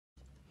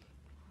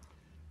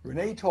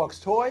Reyne Talks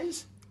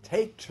Toys,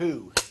 Take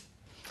 2.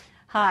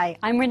 Hi,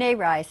 I'm Reyne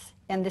Rice,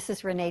 and this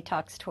is Reyne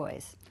Talks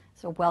Toys.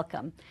 So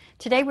welcome.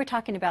 Today we're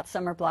talking about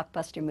summer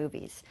blockbuster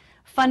movies.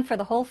 Fun for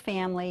the whole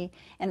family,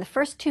 and the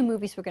first two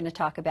movies we're going to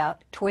talk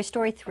about, Toy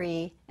Story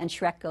 3 and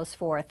Shrek Goes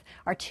Forth,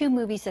 are two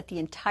movies that the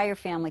entire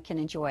family can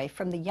enjoy,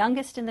 from the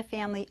youngest in the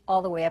family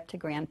all the way up to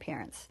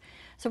grandparents.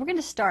 So we're going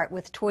to start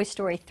with Toy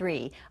Story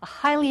 3, a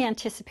highly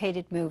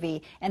anticipated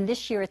movie, and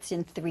this year it's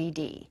in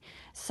 3D.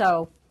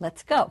 So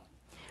let's go.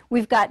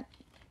 We've got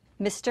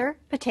Mr.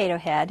 Potato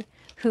Head,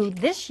 who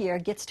this year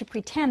gets to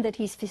pretend that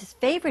he's his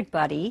favorite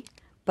buddy,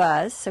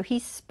 Buzz, so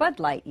he's Spud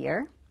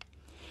Lightyear.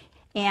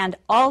 And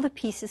all the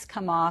pieces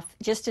come off,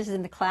 just as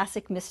in the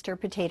classic Mr.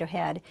 Potato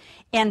Head.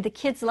 And the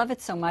kids love it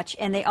so much,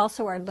 and they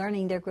also are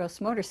learning their gross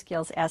motor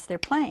skills as they're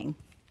playing.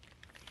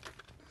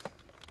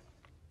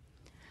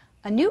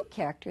 A new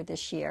character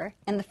this year,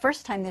 and the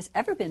first time there's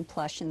ever been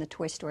plush in the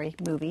Toy Story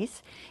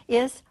movies,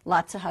 is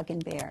Lotsa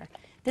Huggin' Bear.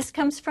 This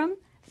comes from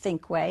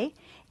Thinkway,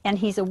 and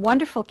he's a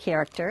wonderful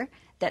character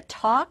that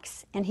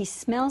talks, and he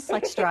smells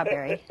like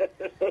strawberry.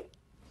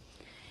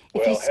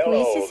 If you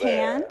squeeze his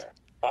hand,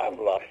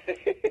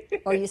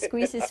 or you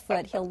squeeze his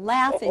foot, he'll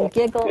laugh and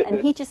giggle, and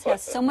he just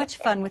has so much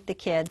fun with the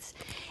kids.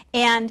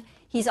 And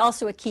he's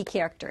also a key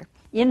character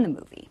in the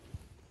movie.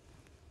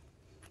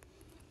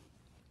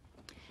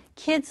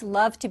 Kids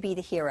love to be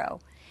the hero,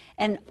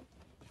 and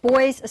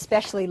boys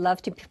especially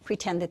love to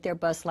pretend that they're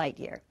Buzz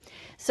Lightyear.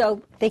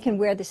 So they can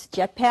wear this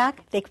jetpack,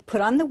 they can put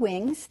on the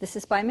wings, this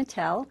is by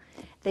Mattel,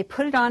 they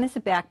put it on as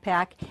a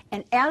backpack,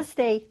 and as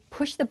they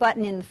push the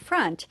button in the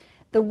front,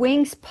 the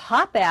wings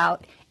pop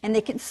out and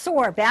they can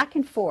soar back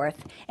and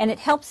forth, and it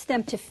helps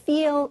them to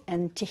feel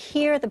and to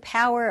hear the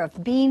power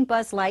of being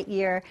Buzz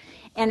Lightyear.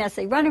 And as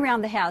they run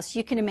around the house,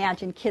 you can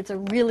imagine kids are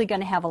really going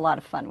to have a lot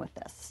of fun with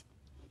this.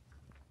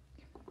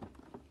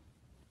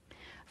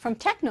 From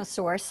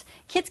Technosource,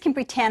 kids can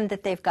pretend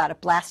that they've got a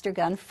blaster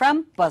gun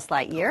from Buzz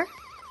Lightyear,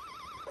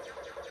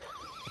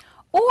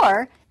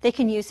 or they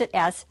can use it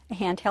as a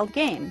handheld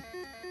game.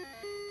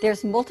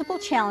 There's multiple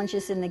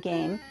challenges in the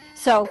game.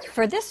 So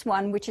for this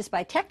one, which is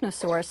by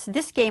Technosource,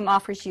 this game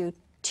offers you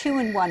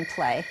 2-in-1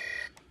 play.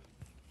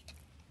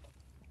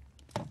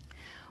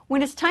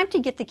 When it's time to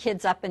get the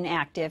kids up and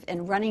active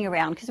and running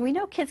around, because we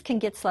know kids can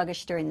get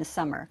sluggish during the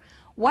summer,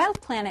 Wild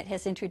Planet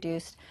has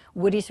introduced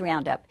Woody's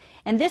Roundup.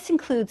 And this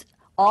includes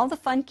all the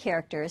fun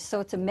characters, so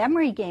it's a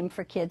memory game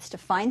for kids to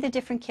find the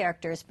different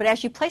characters, but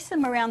as you place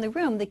them around the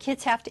room, the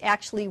kids have to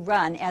actually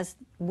run as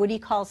Woody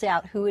calls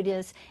out who it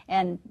is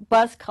and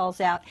Buzz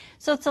calls out.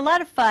 So it's a lot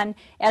of fun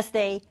as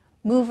they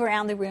move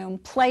around the room,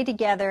 play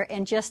together,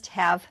 and just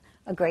have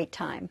a great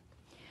time.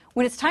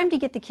 When it's time to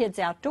get the kids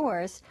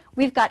outdoors,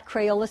 we've got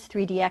Crayola's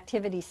 3D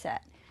activity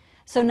set.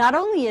 So not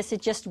only is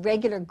it just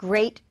regular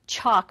great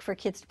chalk for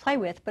kids to play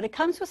with, but it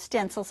comes with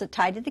stencils that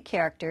tie to the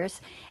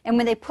characters, and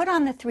when they put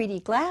on the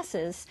 3D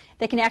glasses,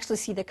 they can actually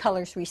see the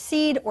colors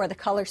recede or the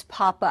colors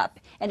pop up,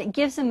 and it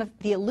gives them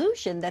the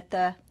illusion that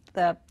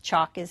the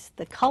chalk is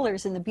the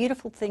colors, and the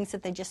beautiful things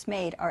that they just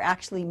made are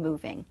actually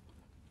moving.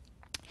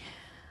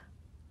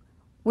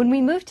 When we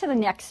move to the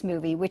next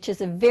movie, which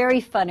is a very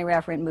fun,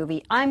 irreverent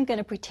movie, I'm going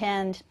to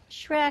pretend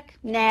Shrek.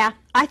 Nah,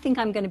 I think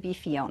I'm going to be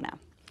Fiona.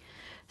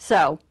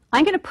 So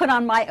I'm going to put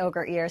on my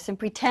ogre ears and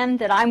pretend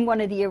that I'm one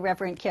of the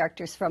irreverent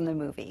characters from the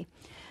movie.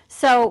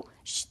 So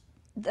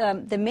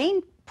the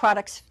main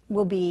products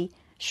will be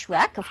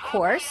Shrek, of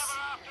course,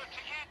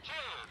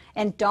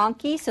 and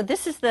Donkey. So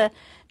this is the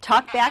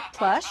talkback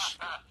plush.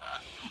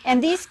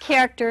 And these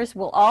characters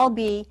will all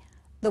be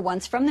the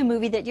ones from the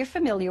movie that you're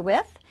familiar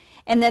with.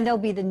 And then there'll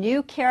be the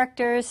new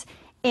characters.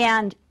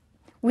 And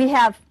we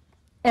have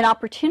an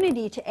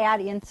opportunity to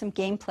add in some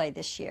gameplay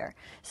this year.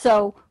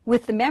 So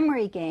with the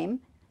memory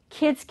game,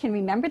 kids can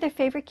remember their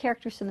favorite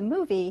characters in the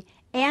movie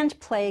and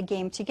play a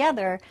game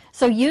together.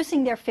 So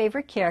using their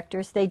favorite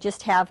characters, they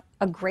just have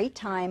a great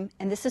time,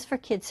 and this is for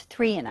kids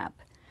 3 and up.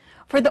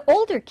 For the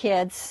older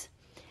kids,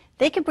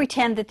 they can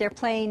pretend that they're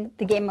playing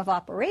the game of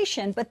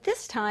Operation, but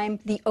this time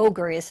the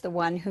ogre is the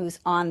one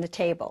who's on the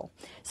table.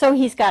 So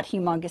he's got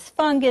Humongous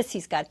Fungus,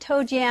 he's got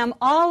Toe Jam,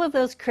 all of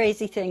those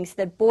crazy things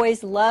that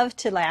boys love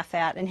to laugh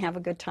at and have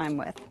a good time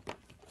with.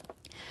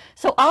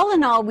 So all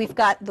in all, we've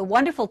got the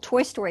wonderful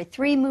Toy Story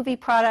 3 movie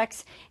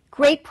products,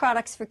 great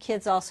products for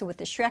kids also with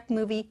the Shrek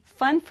movie,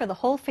 fun for the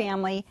whole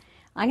family.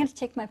 I'm going to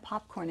take my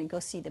popcorn and go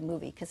see the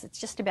movie because it's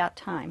just about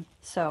time.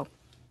 So,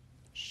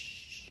 shh.